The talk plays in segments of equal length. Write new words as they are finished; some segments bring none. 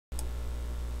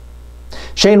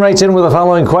Shane writes in with the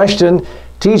following question.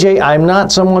 TJ, I'm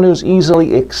not someone who's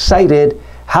easily excited.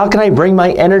 How can I bring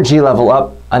my energy level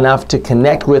up enough to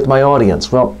connect with my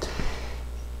audience? Well,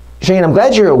 Shane, I'm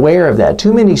glad you're aware of that.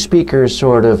 Too many speakers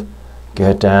sort of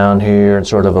get down here and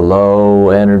sort of a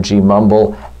low energy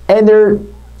mumble, and they're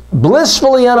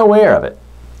blissfully unaware of it.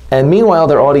 And meanwhile,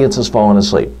 their audience has fallen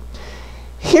asleep.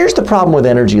 Here's the problem with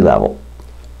energy level.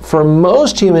 For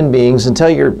most human beings, until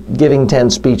you're giving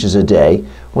 10 speeches a day,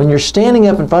 when you're standing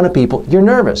up in front of people, you're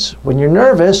nervous. When you're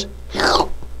nervous,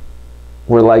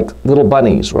 we're like little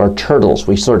bunnies or turtles.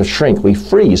 We sort of shrink, we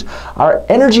freeze. Our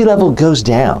energy level goes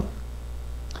down.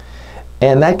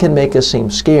 And that can make us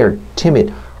seem scared, timid,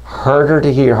 harder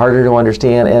to hear, harder to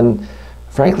understand, and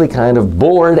frankly kind of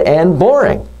bored and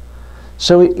boring.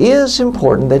 So it is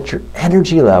important that your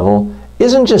energy level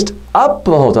isn't just up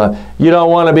the whole time. You don't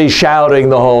want to be shouting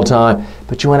the whole time,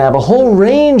 but you want to have a whole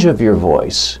range of your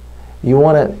voice. You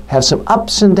want to have some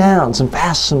ups and downs, some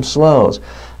fasts, some slows.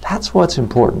 That's what's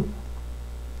important.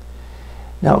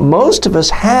 Now, most of us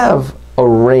have a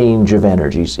range of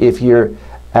energies. If you're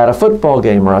at a football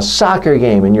game or a soccer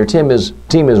game and your team is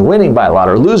winning by a lot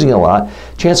or losing a lot,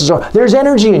 chances are there's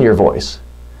energy in your voice.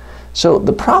 So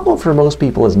the problem for most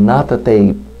people is not that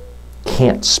they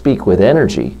can't speak with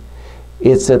energy.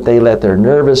 It's that they let their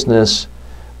nervousness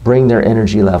bring their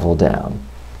energy level down.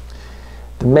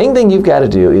 The main thing you've got to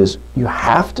do is you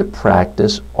have to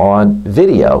practice on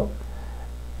video,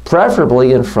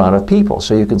 preferably in front of people,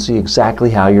 so you can see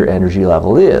exactly how your energy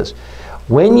level is.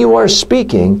 When you are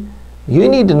speaking, you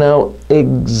need to know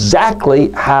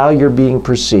exactly how you're being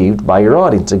perceived by your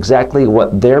audience, exactly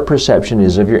what their perception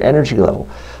is of your energy level.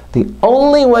 The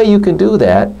only way you can do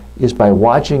that is by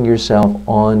watching yourself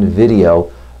on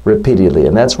video repeatedly,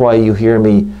 and that's why you hear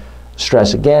me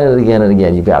stress again and again and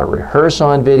again. You've got to rehearse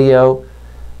on video,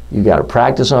 you've got to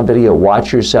practice on video,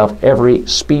 watch yourself. Every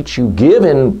speech you give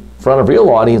in front of real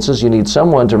audiences, you need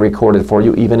someone to record it for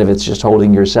you, even if it's just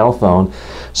holding your cell phone,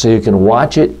 so you can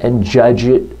watch it and judge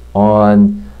it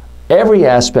on every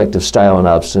aspect of style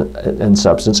and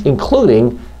substance,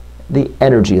 including the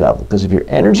energy level. Because if your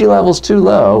energy level is too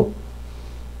low,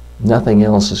 nothing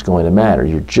else is going to matter.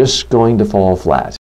 You're just going to fall flat.